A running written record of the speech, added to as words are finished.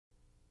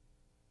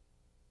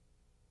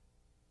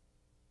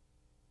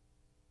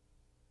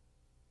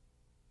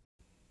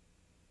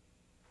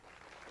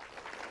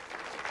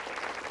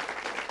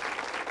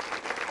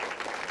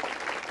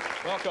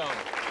Welcome.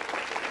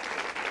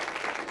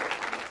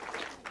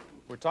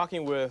 We're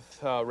talking with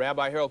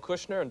Rabbi Harold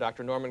Kushner and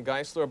Dr. Norman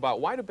Geisler about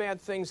why do bad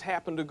things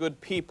happen to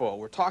good people.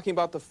 We're talking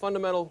about the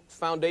fundamental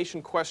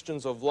foundation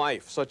questions of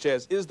life, such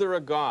as, is there a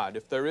God?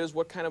 If there is,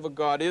 what kind of a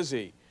God is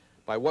he?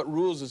 By what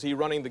rules is he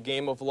running the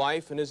game of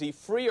life? And is he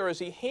free or is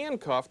he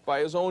handcuffed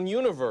by his own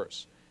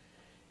universe?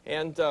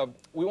 And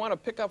we want to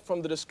pick up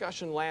from the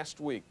discussion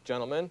last week,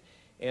 gentlemen.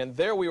 And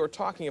there we were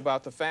talking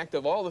about the fact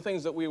of all the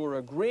things that we were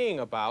agreeing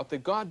about,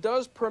 that God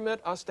does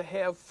permit us to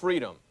have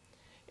freedom.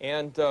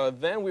 And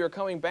then we were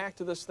coming back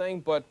to this thing,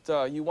 but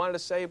you wanted to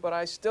say, but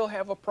I still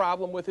have a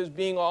problem with his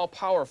being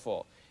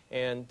all-powerful.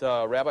 And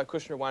Rabbi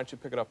Kushner, why don't you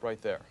pick it up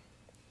right there?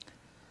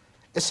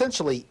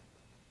 Essentially,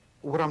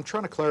 what I'm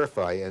trying to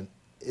clarify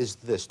is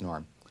this,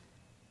 Norm.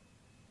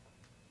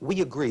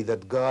 We agree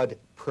that God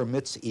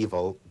permits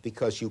evil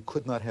because you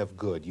could not have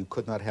good. You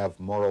could not have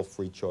moral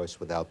free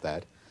choice without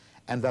that.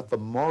 And that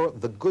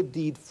the good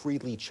deed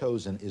freely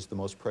chosen is the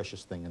most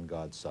precious thing in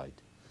God's sight.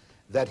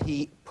 That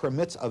he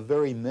permits a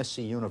very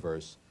messy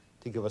universe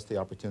to give us the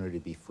opportunity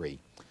to be free.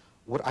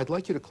 What I'd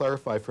like you to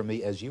clarify for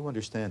me, as you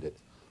understand it,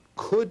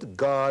 could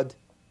God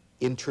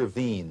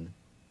intervene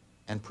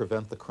and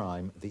prevent the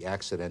crime, the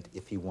accident,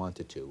 if he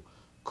wanted to?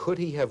 Could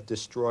he have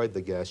destroyed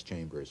the gas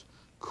chambers?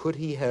 Could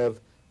he have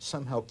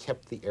somehow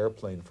kept the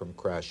airplane from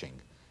crashing?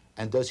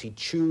 And does he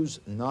choose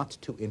not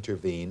to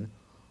intervene?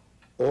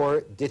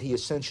 Or did he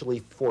essentially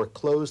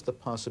foreclose the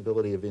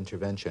possibility of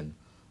intervention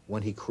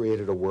when he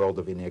created a world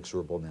of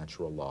inexorable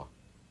natural law?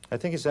 I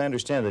think, as I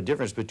understand the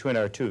difference between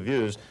our two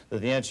views,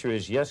 that the answer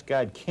is yes,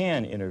 God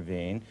can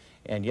intervene,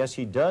 and yes,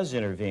 he does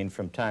intervene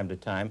from time to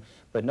time,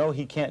 but no,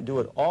 he can't do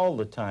it all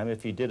the time.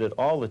 If he did it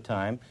all the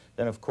time,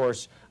 then of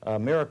course a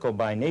miracle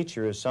by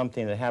nature is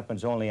something that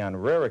happens only on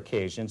rare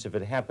occasions. If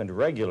it happened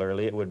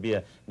regularly, it would be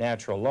a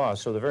natural law.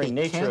 So the very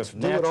nature of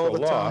natural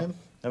law,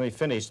 let me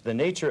finish, the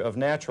nature of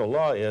natural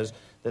law is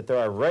that there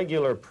are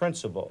regular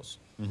principles.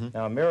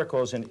 Now, a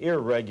miracle is an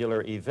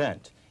irregular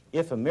event.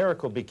 If a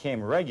miracle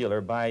became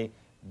regular, by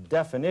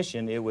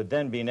definition, it would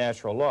then be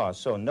natural law.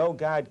 So no,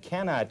 God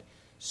cannot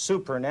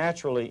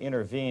supernaturally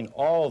intervene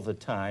all the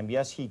time.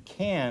 Yes, he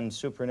can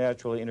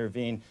supernaturally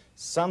intervene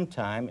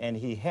sometime, and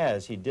he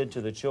has. He did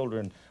to the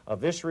children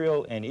of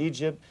Israel and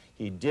Egypt.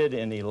 He did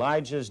in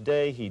Elijah's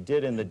day. He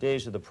did in the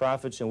days of the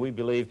prophets, and we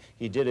believe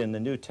he did in the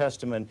New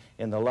Testament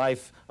in the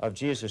life of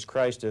Jesus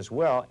Christ as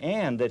well,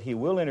 and that he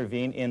will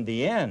intervene in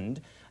the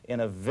end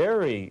in a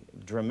very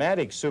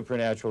dramatic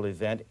supernatural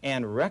event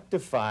and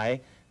rectify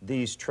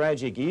these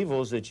tragic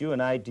evils that you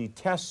and I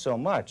detest so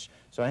much.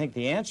 So I think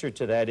the answer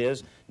to that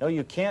is, no,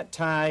 you can't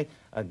tie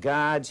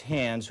God's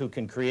hands who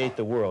can create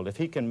the world. If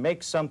he can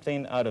make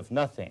something out of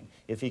nothing,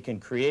 if he can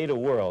create a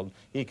world,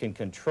 he can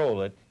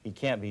control it. He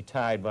can't be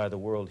tied by the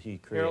world he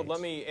creates. Harold, let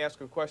me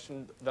ask a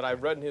question that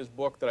I've read in his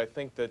book that I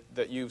think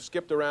that you've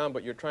skipped around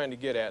but you're trying to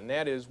get at, and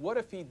that is, what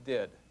if he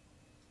did?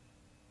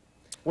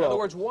 In other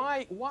words,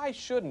 why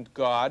shouldn't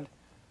God,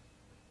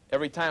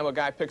 every time a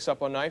guy picks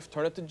up a knife,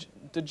 turn it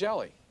to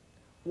jelly?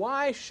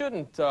 Why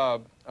shouldn't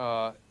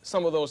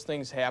some of those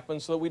things happen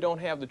so that we don't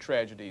have the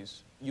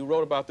tragedies? You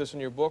wrote about this in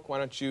your book. Why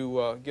don't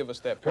you give us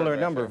that paragraph? Well, there are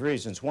a number of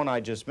reasons. One I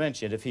just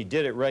mentioned. If he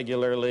did it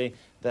regularly,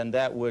 then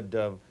that would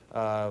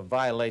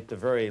violate the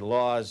very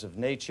laws of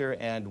nature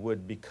and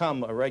would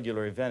become a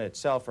regular event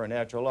itself or a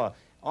natural law.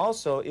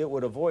 Also, it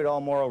would avoid all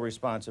moral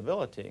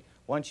responsibility.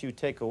 Once you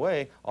take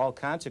away all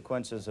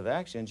consequences of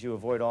actions, you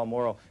avoid all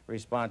moral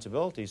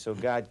responsibility. So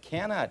God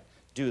cannot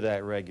do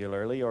that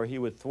regularly, or he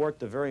would thwart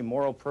the very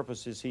moral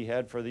purposes he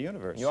had for the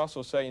universe. You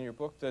also say in your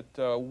book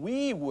that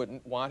we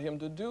wouldn't want him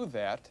to do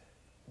that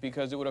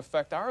because it would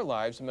affect our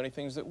lives and many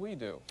things that we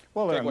do.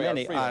 Well, there are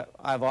many.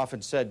 I've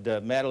often said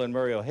Madeleine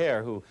Murray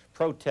O'Hare, who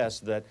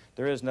protests that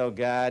there is no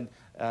God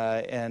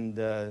and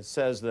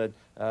says that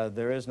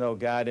there is no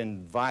God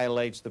and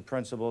violates the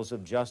principles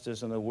of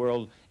justice in the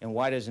world, and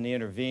why doesn't he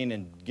intervene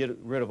and get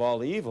rid of all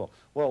the evil?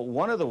 Well,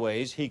 one of the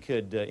ways he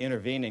could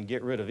intervene and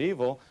get rid of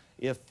evil,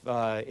 if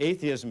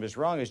atheism is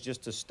wrong, is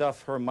just to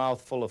stuff her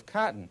mouth full of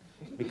cotton,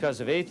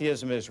 because if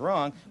atheism is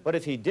wrong, but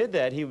if he did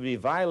that, he would be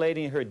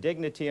violating her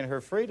dignity and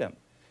her freedom.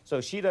 So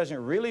she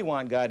doesn't really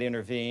want God to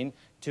intervene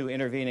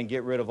and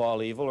get rid of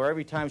all evil, or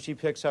every time she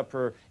picks up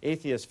her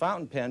atheist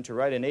fountain pen to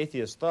write an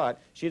atheist thought,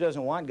 she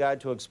doesn't want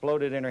God to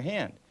explode it in her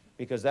hand,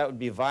 because that would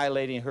be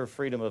violating her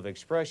freedom of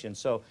expression.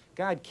 So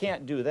God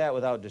can't do that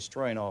without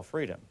destroying all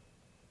freedom.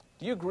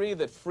 Do you agree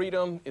that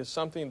freedom is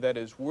something that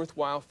is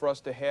worthwhile for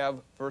us to have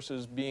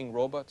versus being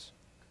robots?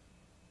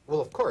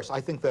 Well, of course.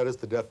 I think that is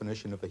the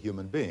definition of a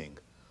human being.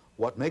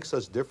 What makes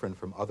us different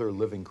from other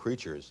living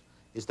creatures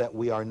is that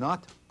we are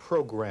not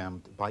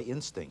programmed by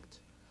instinct.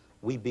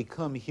 We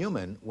become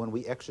human when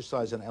we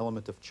exercise an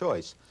element of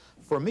choice.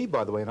 For me,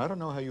 by the way, and I don't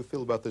know how you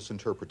feel about this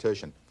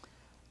interpretation,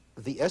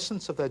 the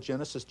essence of that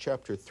Genesis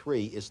chapter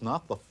 3 is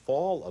not the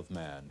fall of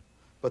man,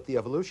 but the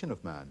evolution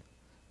of man.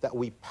 That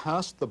we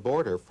passed the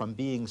border from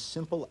being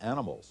simple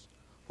animals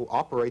who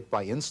operate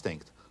by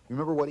instinct.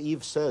 Remember what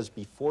Eve says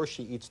before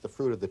she eats the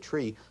fruit of the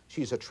tree.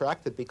 She's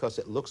attracted because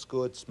it looks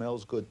good,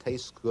 smells good,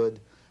 tastes good,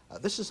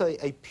 This is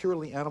a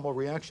purely animal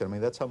reaction. I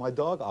mean, that's how my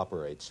dog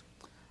operates.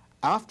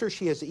 After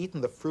she has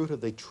eaten the fruit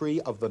of the tree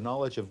of the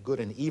knowledge of good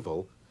and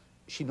evil,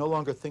 she no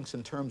longer thinks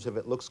in terms of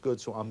it looks good,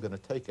 so I'm going to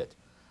take it.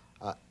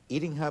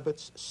 Eating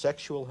habits,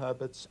 sexual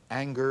habits,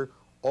 anger,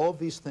 all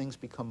these things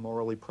become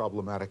morally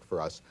problematic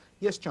for us.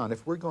 Yes, John,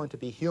 if we're going to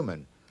be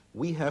human,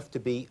 we have to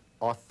be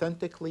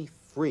authentically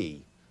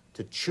free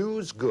to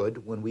choose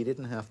good when we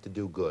didn't have to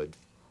do good,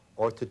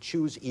 or to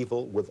choose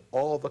evil with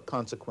all the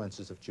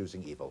consequences of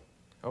choosing evil.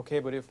 Okay,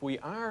 but if we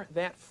are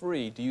that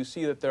free, do you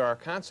see that there are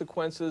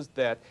consequences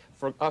that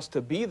for us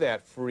to be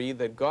that free,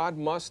 that God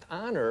must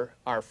honor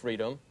our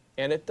freedom,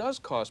 and it does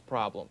cause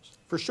problems?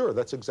 For sure,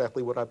 that's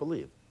exactly what I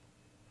believe.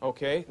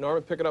 Okay,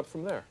 Norman, pick it up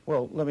from there.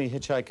 Well, let me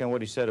hitchhike on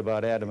what he said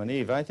about Adam and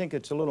Eve. I think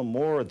it's a little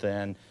more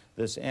than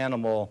this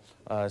animal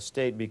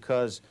state,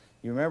 because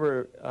you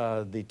remember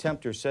the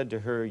tempter said to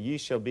her, "Ye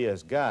shall be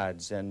as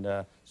gods,"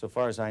 and so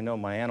far as I know,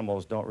 my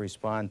animals don't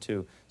respond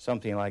to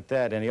something like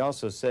that. And he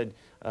also said,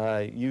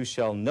 "You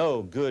shall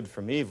know good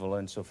from evil,"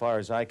 and so far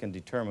as I can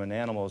determine,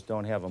 animals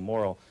don't have a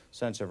moral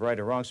sense of right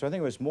or wrong. So I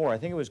think it was more. I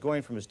think it was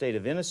going from a state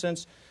of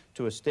innocence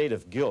to a state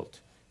of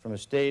guilt, from a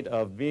state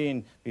of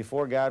being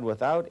before God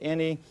without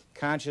any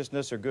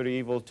consciousness or good or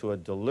evil to a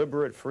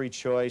deliberate free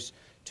choice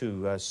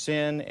to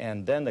sin,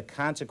 and then the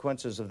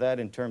consequences of that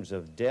in terms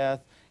of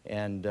death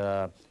and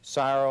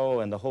sorrow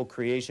and the whole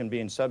creation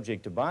being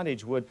subject to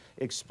bondage would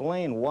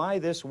explain why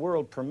this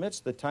world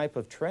permits the type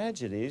of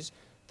tragedies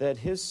that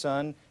his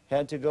son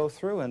had to go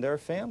through in their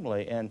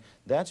family. And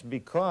that's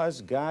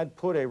because God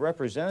put a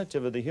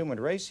representative of the human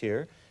race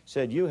here,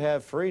 said, you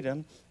have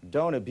freedom,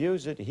 don't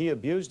abuse it. He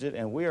abused it,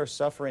 and we are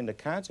suffering the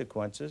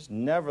consequences.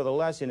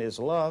 Nevertheless, in his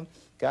love,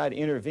 God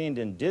intervened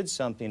and did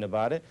something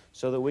about it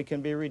so that we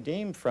can be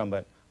redeemed from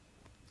it.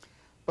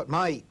 But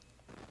my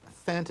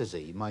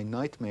fantasy, my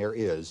nightmare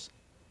is,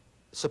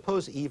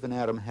 suppose Eve and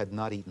Adam had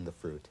not eaten the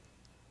fruit.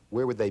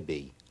 Where would they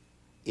be?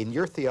 In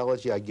your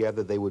theology, I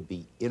gather they would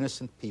be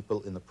innocent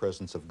people in the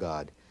presence of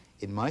God.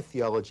 In my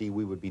theology,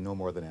 we would be no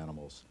more than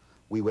animals.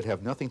 We would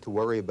have nothing to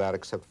worry about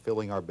except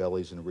filling our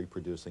bellies and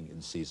reproducing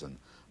in season.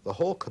 The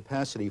whole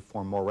capacity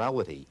for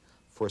morality,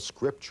 for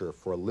scripture,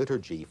 for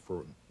liturgy,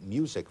 for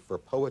music, for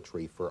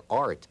poetry, for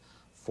art,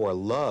 for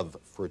love,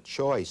 for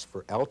choice,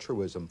 for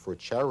altruism, for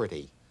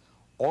charity,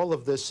 all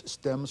of this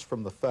stems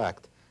from the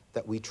fact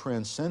that we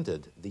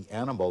transcended the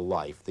animal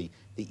life, the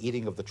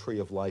eating of the tree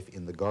of life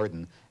in the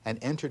garden, and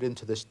entered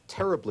into this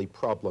terribly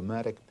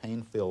problematic,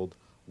 pain-filled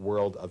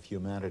world of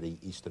humanity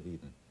east of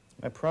Eden.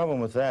 My problem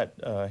with that,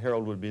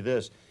 Harold, would be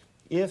this.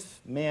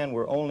 If man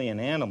were only an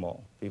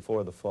animal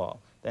before the fall,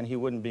 then he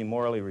wouldn't be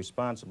morally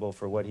responsible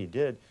for what he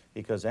did,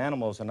 because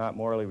animals are not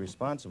morally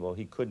responsible.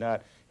 He could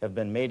not have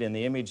been made in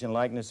the image and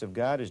likeness of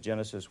God, as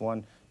Genesis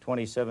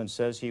 1:27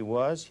 says he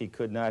was. He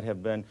could not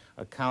have been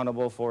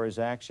accountable for his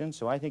actions.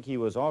 So I think he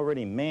was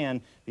already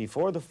man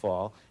before the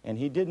fall, and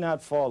he did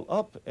not fall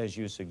up, as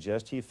you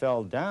suggest. He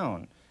fell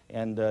down.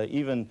 And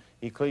even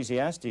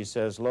Ecclesiastes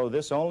says, lo,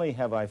 this only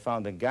have I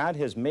found, that God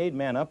has made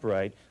man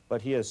upright,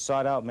 but he has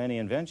sought out many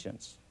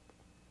inventions.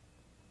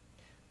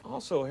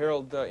 Also,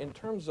 Harold, in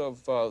terms of,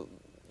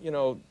 you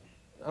know,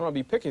 I don't want to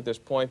be picky at this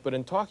point, but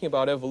in talking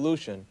about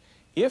evolution,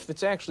 if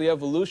it's actually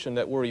evolution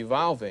that we're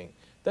evolving,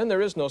 then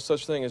there is no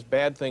such thing as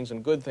bad things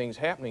and good things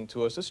happening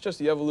to us. It's just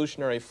the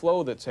evolutionary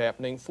flow that's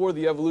happening for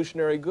the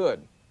evolutionary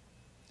good.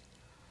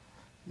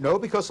 No,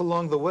 because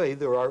along the way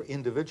there are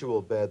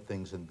individual bad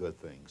things and good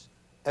things.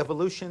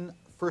 Evolution,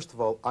 first of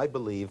all, I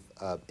believe,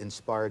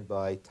 inspired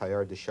by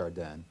Teilhard de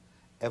Chardin,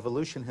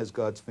 evolution has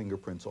God's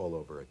fingerprints all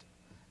over it.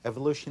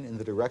 Evolution in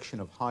the direction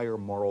of higher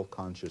moral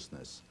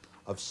consciousness,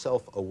 of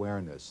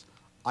self-awareness.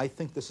 I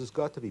think this has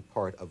got to be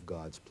part of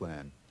God's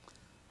plan.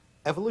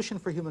 Evolution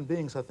for human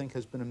beings, I think,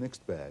 has been a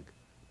mixed bag.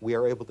 We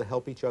are able to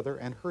help each other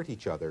and hurt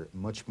each other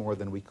much more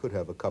than we could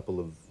have a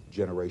couple of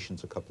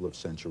generations, a couple of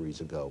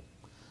centuries ago.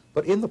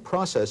 But in the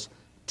process,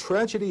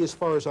 tragedy, as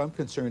far as I'm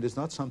concerned, is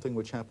not something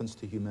which happens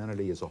to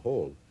humanity as a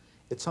whole.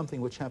 It's something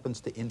which happens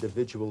to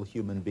individual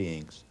human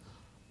beings.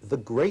 The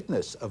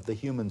greatness of the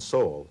human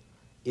soul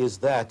is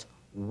that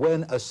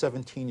when a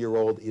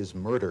 17-year-old is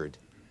murdered,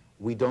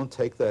 we don't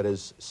take that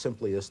as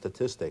simply a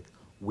statistic.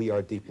 We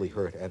are deeply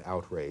hurt and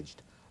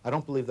outraged. I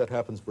don't believe that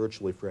happens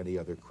virtually for any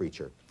other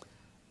creature.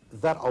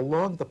 That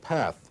along the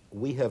path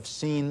we have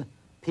seen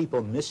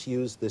people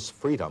misuse this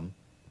freedom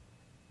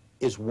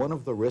is one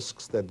of the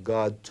risks that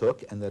God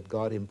took and that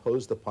God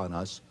imposed upon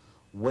us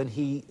when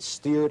he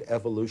steered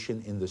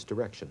evolution in this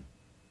direction.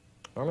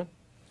 Norman?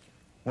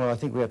 Well, I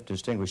think we have to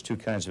distinguish two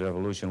kinds of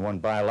evolution. One,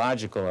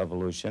 biological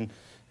evolution,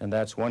 and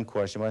that's one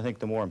question. But I think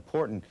the more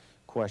important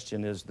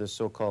question is the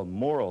so-called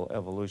moral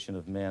evolution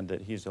of man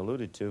that he's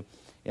alluded to.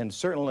 And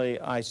certainly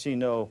I see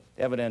no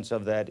evidence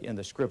of that in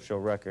the scriptural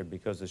record,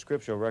 because the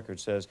scriptural record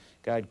says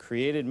God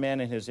created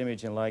man in his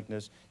image and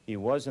likeness. He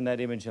was in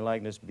that image and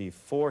likeness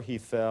before he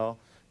fell.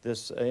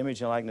 this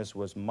image and likeness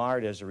was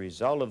marred as a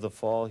result of the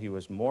fall. He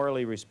was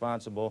morally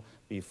responsible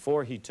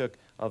before he took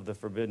of the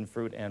forbidden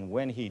fruit, and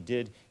when he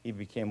did, he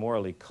became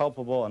morally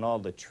culpable, and all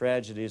the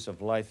tragedies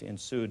of life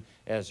ensued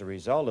as a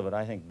result of it.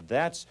 I think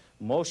that's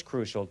most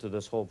crucial to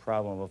this whole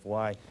problem of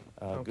why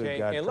good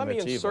God and let me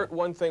permits insert evil.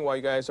 one thing while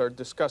you guys are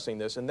discussing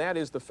this, and that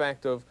is the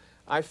fact of,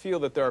 I feel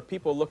that there are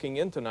people looking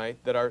in tonight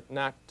that are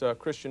not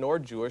Christian or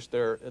Jewish,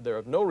 they're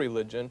of no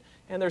religion,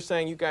 and they're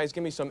saying, you guys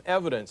give me some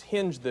evidence,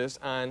 hinge this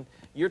on,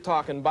 you're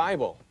talking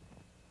Bible.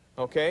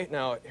 Okay,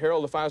 now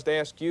Harold, if I was to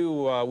ask you,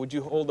 would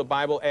you hold the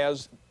Bible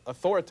as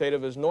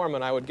authoritative as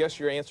Norman, I would guess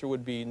your answer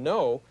would be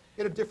no.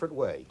 In a different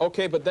way.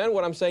 Okay, but then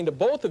what I'm saying to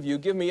both of you,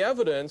 give me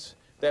evidence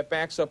that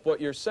backs up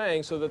what you're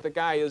saying so that the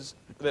guy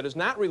that is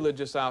not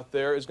religious out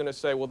there is going to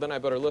say, well, then I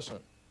better listen.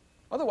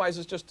 Otherwise,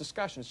 it's just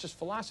discussion. It's just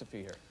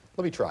philosophy here.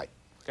 Let me try.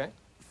 Okay?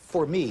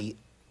 For me,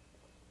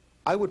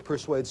 I would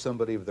persuade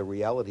somebody of the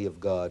reality of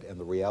God and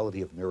the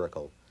reality of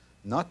miracle,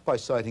 not by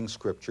citing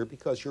Scripture,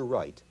 because you're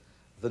right.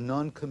 The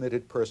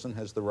non-committed person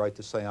has the right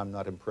to say, I'm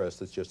not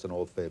impressed, it's just an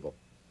old fable.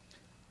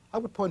 I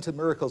would point to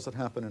miracles that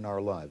happen in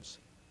our lives.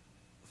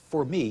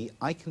 For me,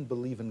 I can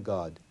believe in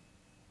God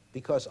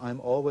because I'm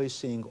always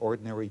seeing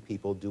ordinary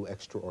people do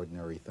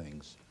extraordinary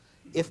things.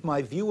 If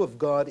my view of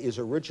God is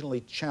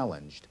originally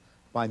challenged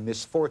by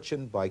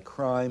misfortune, by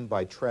crime,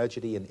 by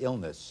tragedy and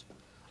illness,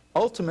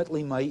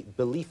 ultimately my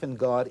belief in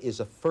God is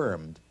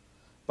affirmed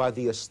by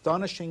the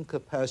astonishing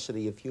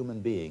capacity of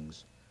human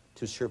beings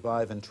to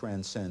survive and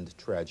transcend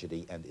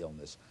tragedy and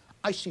illness.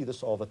 I see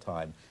this all the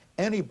time.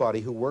 Anybody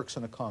who works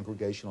in a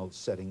congregational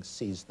setting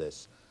sees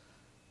this.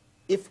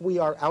 If we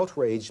are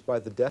outraged by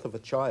the death of a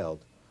child,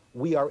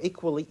 we are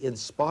equally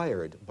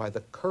inspired by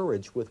the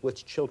courage with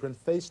which children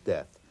face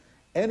death.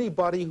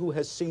 Anybody who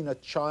has seen a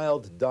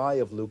child die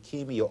of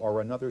leukemia or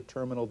another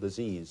terminal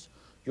disease,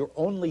 your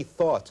only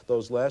thought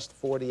those last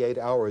 48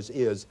 hours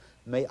is,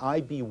 may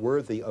I be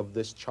worthy of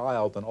this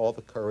child and all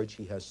the courage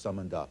he has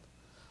summoned up.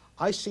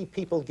 I see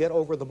people get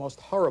over the most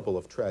horrible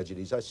of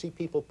tragedies. I see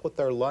people put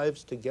their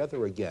lives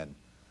together again.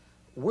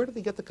 Where do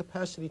they get the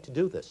capacity to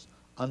do this?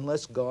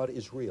 Unless God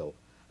is real.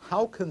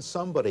 How can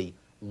somebody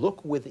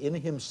look within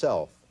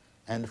himself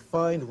and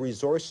find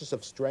resources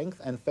of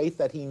strength and faith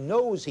that he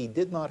knows he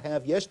did not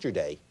have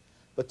yesterday,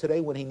 but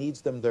today when he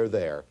needs them, they're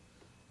there?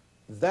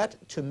 That,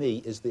 to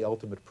me, is the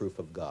ultimate proof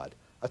of God.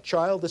 A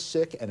child is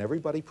sick and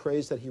everybody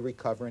prays that he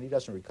recover, and he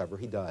doesn't recover,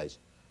 he dies.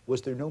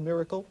 Was there no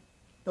miracle?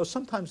 No,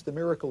 sometimes the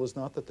miracle is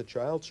not that the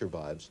child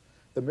survives.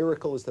 The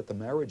miracle is that the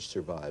marriage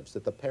survives,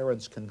 that the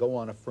parents can go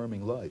on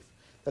affirming life,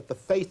 that the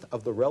faith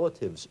of the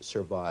relatives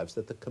survives,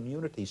 that the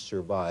community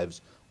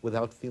survives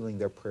without feeling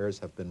their prayers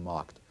have been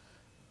mocked.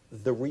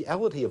 The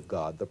reality of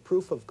God, the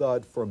proof of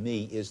God for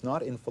me, is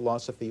not in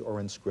philosophy or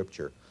in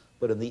Scripture,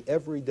 but in the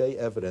everyday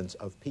evidence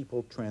of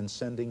people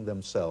transcending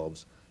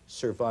themselves,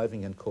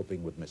 surviving and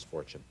coping with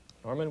misfortune.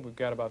 Norman, we've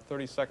got about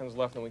 30 seconds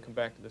left, and we come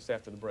back to this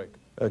after the break.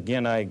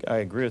 Again, I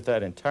agree with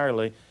that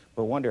entirely,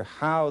 but wonder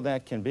how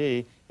that can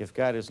be if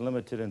God is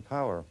limited in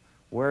power.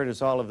 Where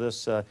does all of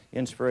this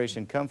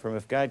inspiration come from?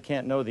 If God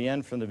can't know the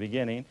end from the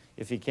beginning,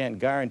 if he can't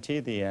guarantee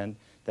the end,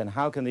 then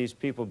how can these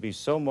people be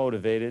so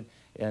motivated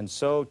and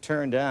so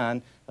turned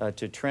on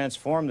to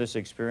transform this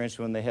experience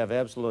when they have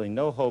absolutely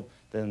no hope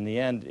that in the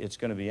end it's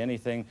going to be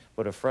anything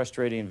but a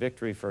frustrating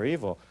victory for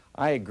evil?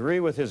 I agree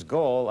with his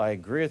goal, I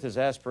agree with his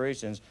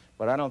aspirations,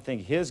 but I don't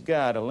think his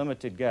God, a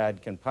limited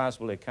God, can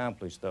possibly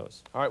accomplish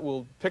those. All right,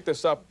 we'll pick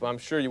this up. I'm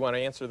sure you want to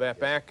answer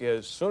that back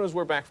as soon as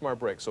we're back from our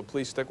break, so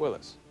please stick with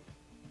us.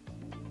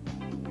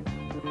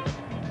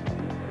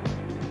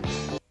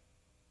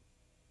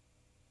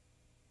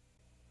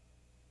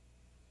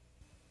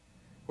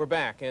 We're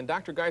back, and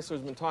Dr. Geisler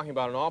has been talking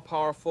about an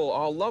all-powerful,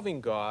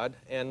 all-loving God,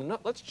 and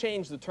let's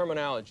change the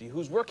terminology,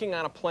 who's working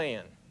on a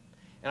plan.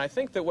 And I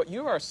think that what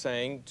you are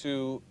saying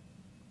to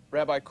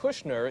Rabbi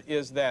Kushner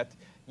is that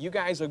you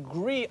guys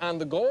agree on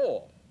the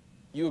goal.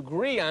 You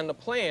agree on the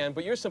plan,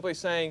 but you're simply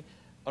saying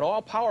an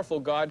all-powerful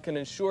God can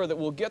ensure that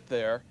we'll get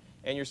there,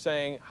 and you're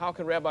saying, how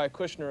can Rabbi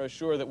Kushner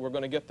assure that we're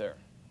going to get there?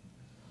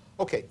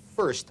 Okay,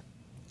 first,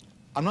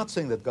 I'm not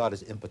saying that God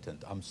is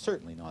impotent. I'm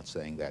certainly not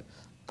saying that.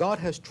 God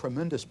has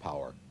tremendous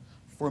power.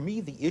 For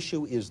me, the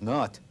issue is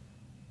not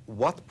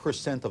what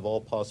percent of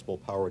all possible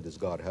power does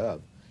God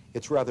have.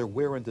 It's rather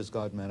wherein does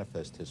God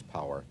manifest his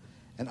power.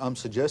 And I'm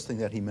suggesting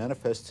that he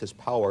manifests his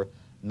power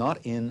not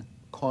in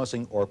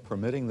causing or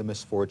permitting the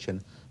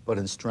misfortune, but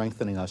in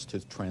strengthening us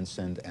to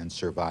transcend and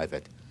survive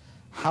it.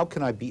 How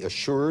can I be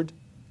assured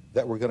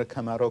that we're going to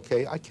come out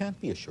okay? I can't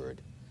be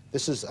assured.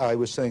 This is, I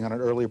was saying on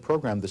an earlier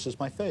program, this is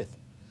my faith.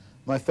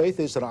 My faith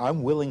is that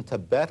I'm willing to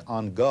bet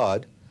on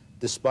God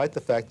despite the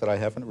fact that I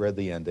haven't read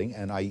the ending,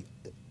 and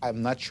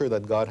I'm not sure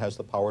that God has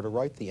the power to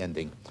write the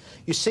ending.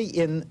 You see,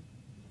 in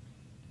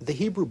the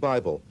Hebrew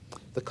Bible,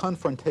 the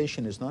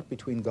confrontation is not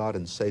between God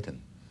and Satan.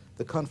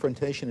 The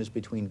confrontation is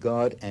between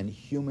God and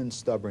human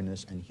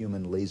stubbornness and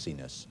human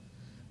laziness.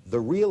 The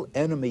real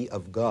enemy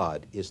of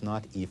God is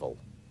not evil.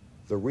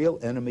 The real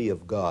enemy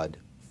of God,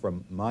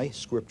 from my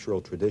scriptural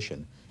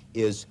tradition,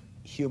 is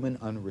human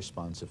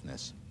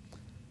unresponsiveness.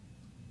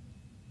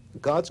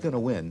 God's going to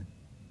win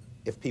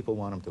if people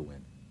want him to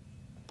win.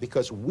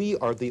 Because we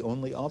are the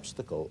only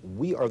obstacle.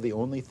 We are the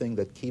only thing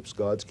that keeps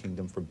God's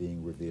kingdom from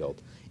being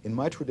revealed. In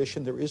my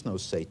tradition, there is no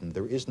Satan.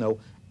 There is no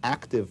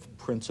active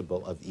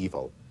principle of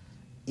evil.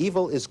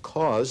 Evil is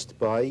caused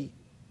by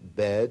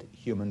bad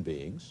human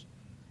beings,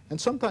 and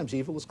sometimes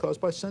evil is caused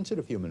by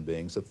sensitive human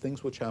beings, that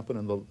things which happen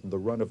in the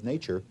run of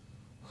nature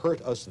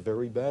hurt us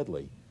very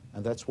badly.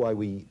 And that's why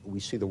we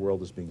see the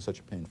world as being such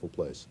a painful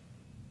place.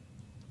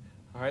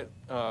 All right,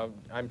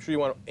 I'm sure you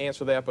want to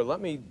answer that, but let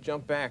me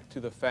jump back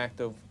to the fact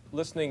of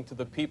listening to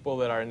the people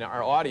that are in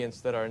our audience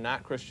that are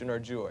not Christian or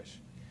Jewish,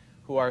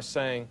 who are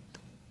saying,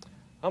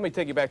 let me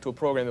take you back to a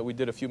program that we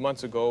did a few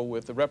months ago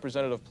with the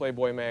representative of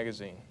Playboy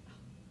magazine.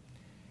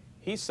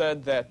 He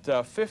said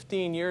that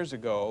 15 years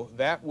ago,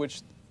 that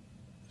which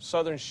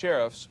Southern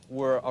sheriffs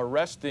were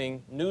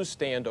arresting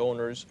newsstand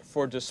owners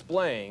for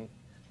displaying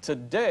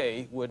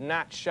today would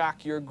not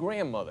shock your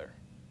grandmother.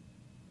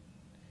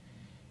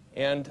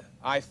 And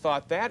I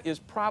thought that is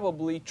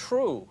probably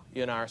true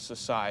in our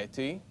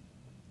society.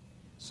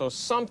 So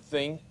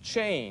something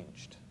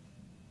changed.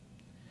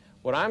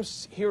 What I'm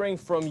hearing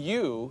from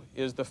you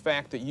is the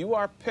fact that you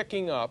are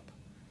picking up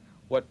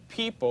what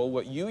people,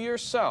 what you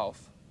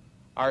yourself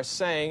are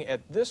saying at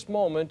this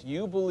moment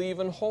you believe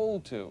and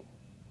hold to.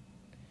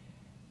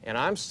 And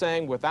I'm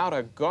saying without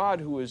a God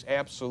who is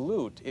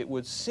absolute, it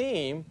would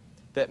seem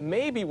that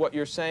maybe what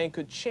you're saying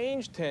could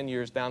change 10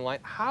 years down the line.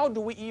 How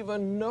do we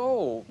even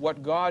know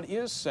what God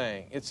is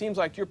saying? It seems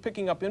like you're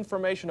picking up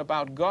information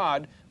about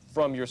God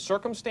from your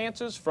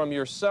circumstances, from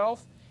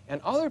yourself, and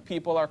other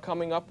people are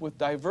coming up with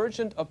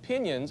divergent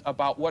opinions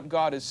about what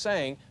God is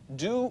saying.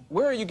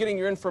 Where are you getting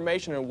your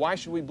information, and why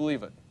should we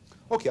believe it?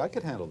 Okay, I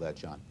could handle that,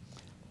 John.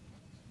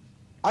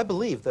 I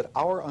believe that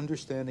our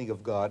understanding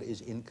of God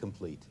is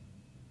incomplete.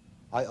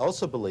 I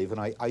also believe,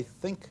 and I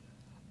think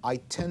I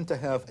tend to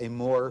have a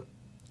more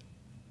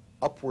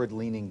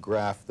upward-leaning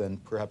graph than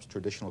perhaps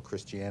traditional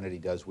Christianity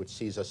does, which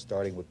sees us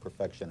starting with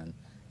perfection and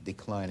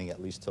declining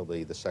at least till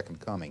the second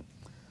coming.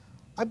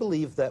 I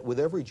believe that with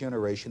every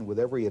generation, with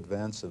every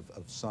advance of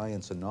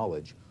science and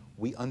knowledge,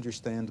 we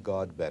understand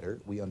God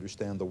better, we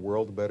understand the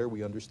world better,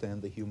 we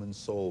understand the human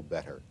soul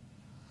better.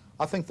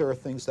 I think there are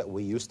things that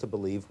we used to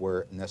believe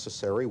were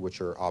necessary, which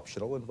are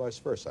optional, and vice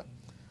versa.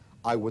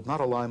 I would not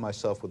align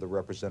myself with a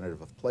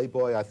representative of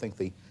Playboy. I think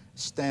the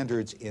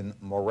standards in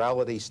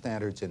morality,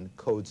 standards in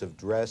codes of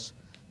dress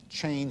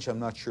change. I'm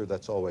not sure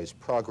that's always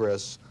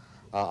progress.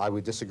 I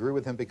would disagree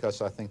with him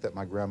because I think that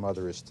my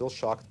grandmother is still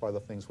shocked by the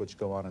things which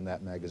go on in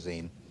that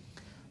magazine.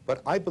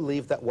 But I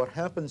believe that what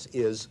happens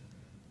is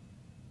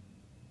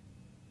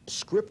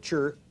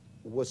Scripture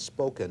was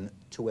spoken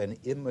to an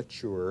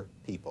immature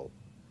people,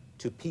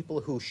 to people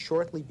who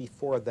shortly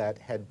before that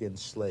had been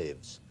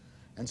slaves.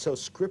 And so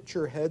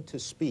Scripture had to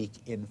speak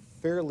in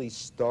fairly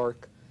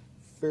stark,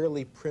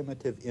 fairly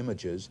primitive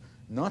images,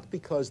 not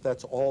because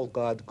that's all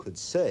God could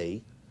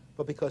say,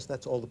 but because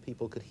that's all the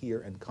people could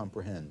hear and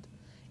comprehend.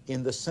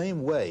 In the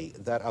same way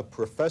that a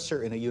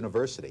professor in a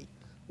university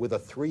with a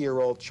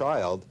 3-year-old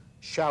child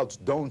shouts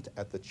 "don't"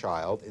 at the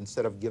child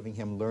instead of giving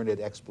him learned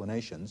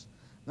explanations,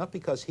 not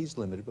because he's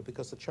limited, but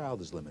because the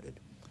child is limited.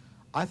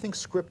 I think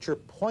Scripture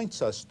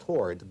points us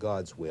toward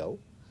God's will,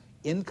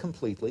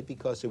 incompletely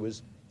because it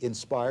was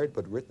inspired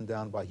but written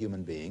down by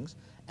human beings,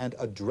 and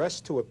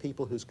addressed to a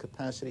people whose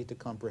capacity to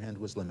comprehend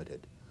was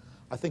limited.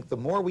 I think the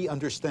more we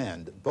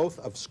understand both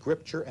of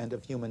Scripture and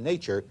of human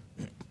nature,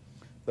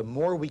 the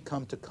more we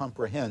come to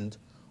comprehend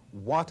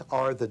what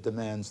are the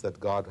demands that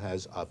God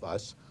has of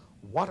us,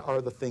 what are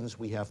the things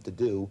we have to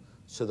do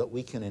so that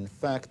we can in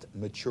fact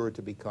mature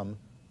to become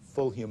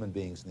full human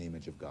beings in the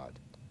image of God.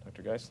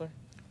 Dr. Geisler?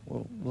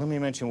 Well, let me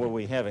mention what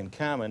we have in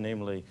common,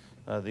 namely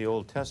the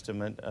Old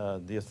Testament.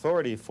 The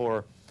authority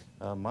for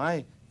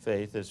my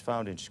faith is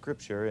found in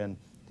Scripture, and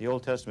the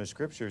Old Testament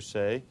Scriptures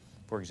say,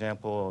 for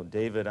example,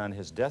 David on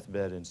his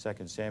deathbed in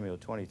 2 Samuel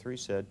 23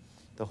 said,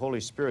 "The Holy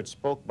Spirit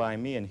spoke by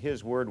me, and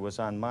His word was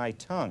on my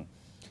tongue."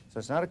 So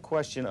it's not a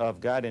question of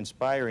God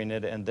inspiring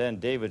it and then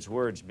David's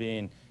words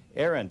being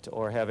errant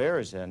or have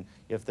errors in.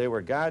 If they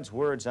were God's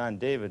words on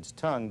David's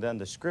tongue, then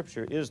the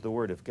Scripture is the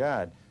Word of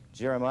God.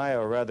 Jeremiah,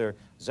 or rather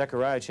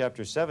Zechariah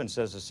chapter 7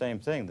 says the same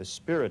thing. The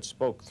Spirit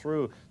spoke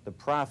through the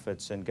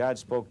prophets, and God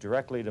spoke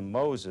directly to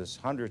Moses.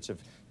 Hundreds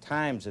of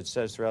times it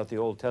says throughout the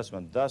Old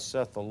Testament, "Thus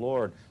saith the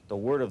Lord, the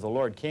word of the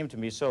Lord came to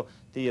me." So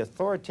the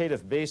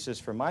authoritative basis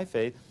for my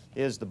faith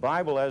is the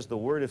Bible as the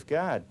Word of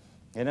God.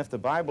 And if the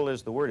Bible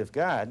is the Word of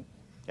God,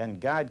 and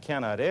God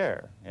cannot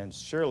err, and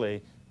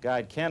surely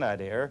God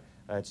cannot err,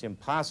 it's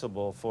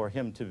impossible for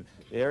Him to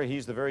err.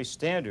 He's the very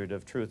standard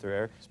of truth or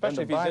error.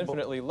 Especially if He's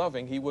infinitely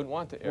loving, He wouldn't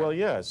want to err. Well,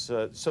 yes.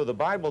 So the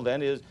Bible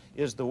then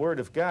is the Word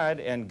of God,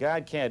 and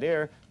God can't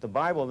err. The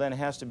Bible then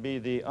has to be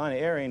the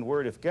unerring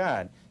Word of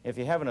God. If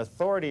you have an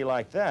authority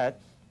like that,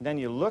 then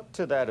you look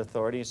to that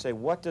authority and say,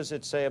 what does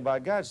it say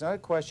about God? It's not a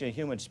question of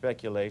human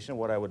speculation,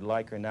 what I would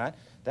like or not.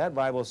 That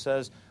Bible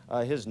says,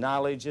 his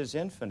knowledge is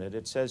infinite.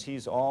 It says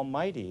he's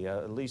almighty.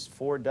 At least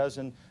 4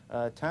 dozen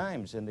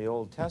times in the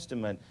Old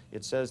Testament,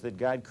 it says that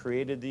God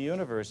created the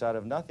universe out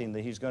of nothing,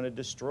 that he's going to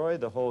destroy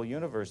the whole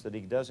universe, that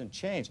he doesn't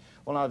change.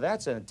 Well, now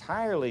that's an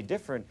entirely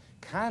different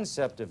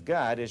concept of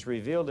God as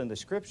revealed in the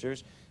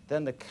Scriptures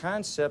than the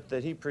concept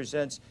that he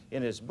presents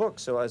in his book.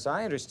 So as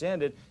I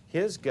understand it,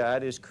 his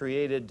God is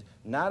created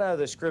not out of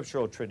the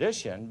scriptural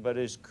tradition, but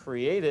is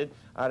created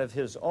out of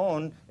his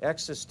own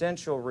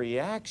existential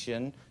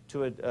reaction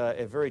to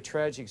a very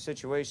tragic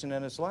situation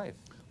in his life.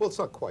 Well, it's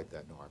not quite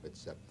that, Norm.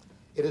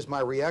 It is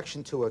my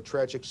reaction to a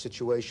tragic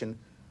situation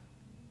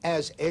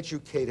as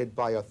educated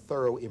by a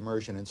thorough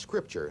immersion in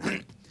Scripture.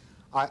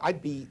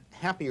 I'd be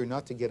happier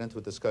not to get into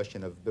a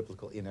discussion of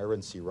biblical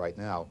inerrancy right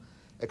now,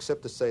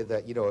 except to say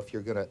that, you know, if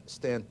you're going to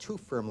stand too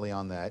firmly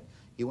on that,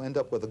 you end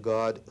up with a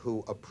God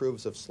who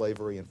approves of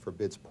slavery and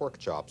forbids pork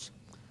chops.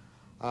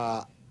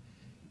 How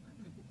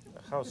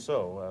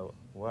so?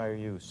 Why are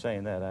you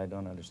saying that? I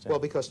don't understand. Well,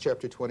 because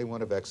chapter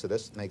 21 of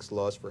Exodus makes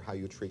laws for how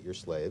you treat your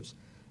slaves,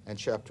 and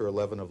chapter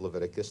 11 of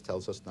Leviticus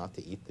tells us not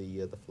to eat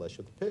the flesh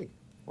of the pig.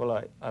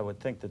 Well, I would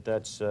think that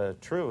that's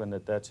true, and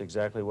that that's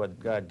exactly what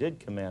God did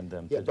command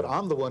them to do. Yeah, but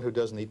I'm the one who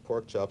doesn't eat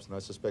pork chops, and I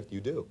suspect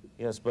you do.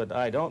 Yes, but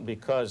I don't,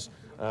 because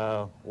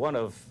one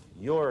of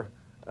your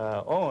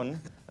own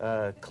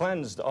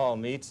cleansed all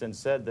meats and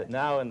said that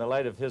now, in the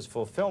light of his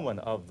fulfillment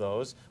of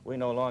those, we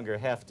no longer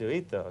have to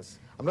eat those.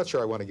 I'm not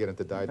sure I want to get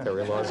into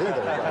dietary laws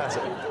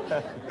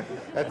either.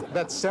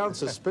 That sounds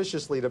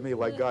suspiciously to me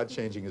like God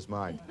changing his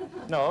mind.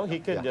 No, he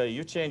could. Yeah.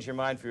 You change your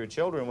mind for your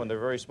children when they're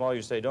very small.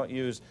 You say don't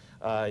use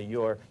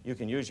you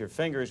can use your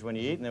fingers when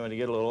you eat, and then when they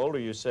get a little older,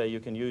 you say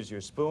you can use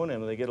your spoon, and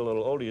when they get a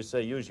little older, you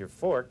say use your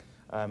fork.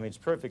 I mean, it's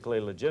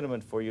perfectly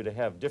legitimate for you to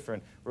have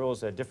different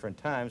rules at different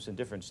times and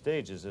different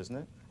stages, isn't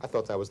it? I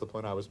thought that was the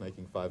point I was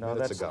making 5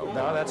 minutes ago.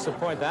 No, that's the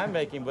point I'm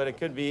making, but it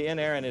could be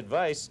inerrant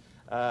advice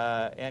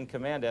and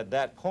command at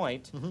that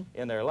point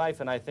in their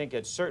life. And I think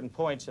at certain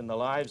points in the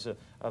lives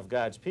of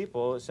God's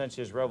people, since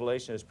his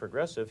revelation is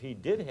progressive, he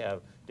did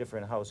have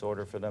different house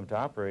order for them to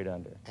operate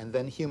under. And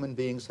then human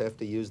beings have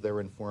to use their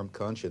informed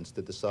conscience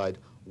to decide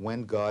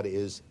when God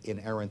is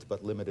inerrant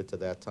but limited to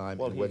that time,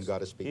 and when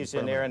God is speaking He's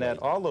inerrant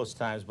permanently. at all those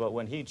times, but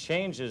when he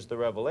changes the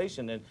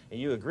revelation, and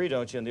you agree,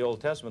 don't you, in the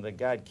Old Testament, that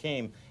God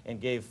came and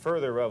gave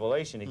further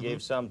revelation. He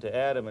gave some to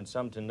Adam, and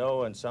some to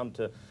Noah, and some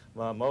to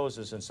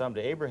Moses, and some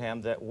to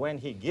Abraham, that when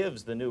he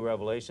gives the new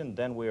revelation,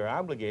 then we are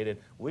obligated.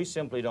 We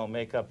simply don't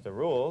make up the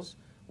rules.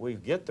 We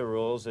get the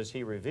rules as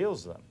he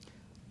reveals them.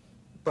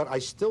 But I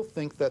still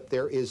think that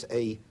there is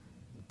a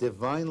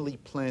divinely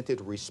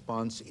planted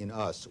response in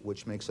us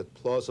which makes it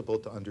plausible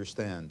to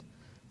understand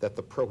that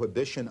the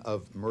prohibition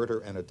of murder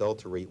and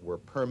adultery were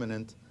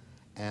permanent,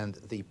 and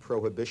the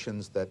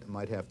prohibitions that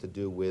might have to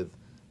do with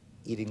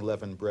eating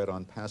leavened bread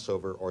on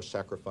Passover or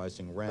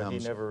sacrificing rams But he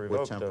never were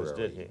revoked temporary. those,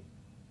 did he?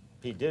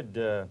 He did,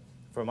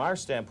 from our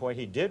standpoint,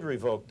 he did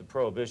revoke the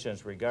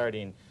prohibitions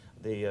regarding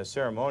the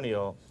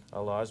ceremonial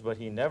laws, but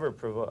he never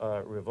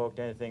revoked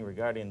anything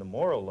regarding the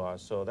moral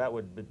laws, so that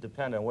would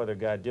depend on whether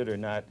God did or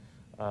not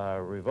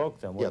revoke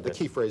them. Yeah, the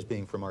key phrase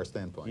being from our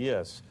standpoint.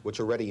 Yes. Which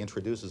already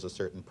introduces a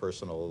certain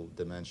personal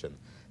dimension.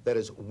 That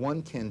is,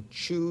 one can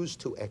choose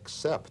to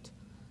accept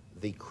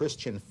the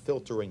Christian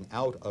filtering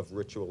out of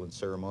ritual and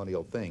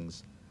ceremonial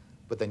things,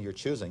 but then you're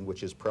choosing,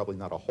 which is probably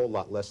not a whole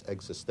lot less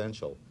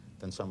existential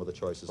than some of the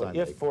choices I'm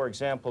making. If, for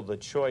example, the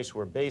choice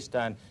were based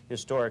on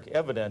historic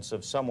evidence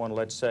of someone,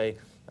 let's say,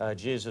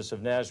 Jesus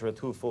of Nazareth,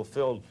 who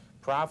fulfilled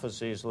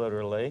prophecies,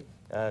 literally,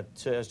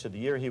 as to the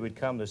year he would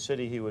come, the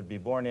city he would be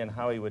born in,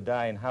 how he would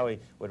die, and how he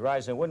would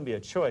rise, it wouldn't be a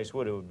choice,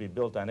 would it? It would be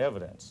built on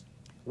evidence.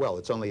 Well,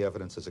 it's only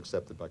evidence as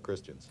accepted by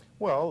Christians.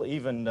 Well,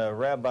 even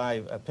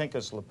Rabbi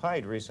Pinchas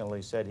Lapide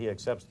recently said he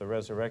accepts the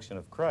resurrection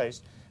of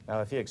Christ. Now,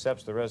 if he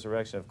accepts the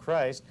resurrection of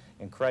Christ,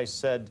 and Christ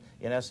said,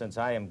 in essence,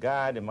 I am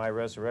God, and my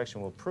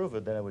resurrection will prove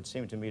it, then it would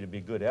seem to me to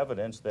be good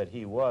evidence that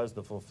he was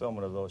the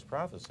fulfillment of those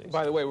prophecies.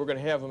 By the way, we're going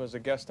to have him as a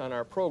guest on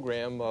our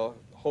program,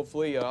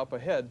 hopefully up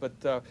ahead.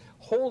 But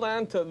hold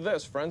on to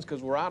this, friends,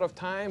 because we're out of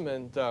time,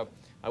 and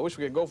I wish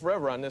we could go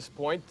forever on this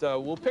point.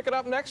 We'll pick it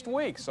up next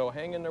week, so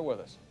hang in there with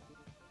us.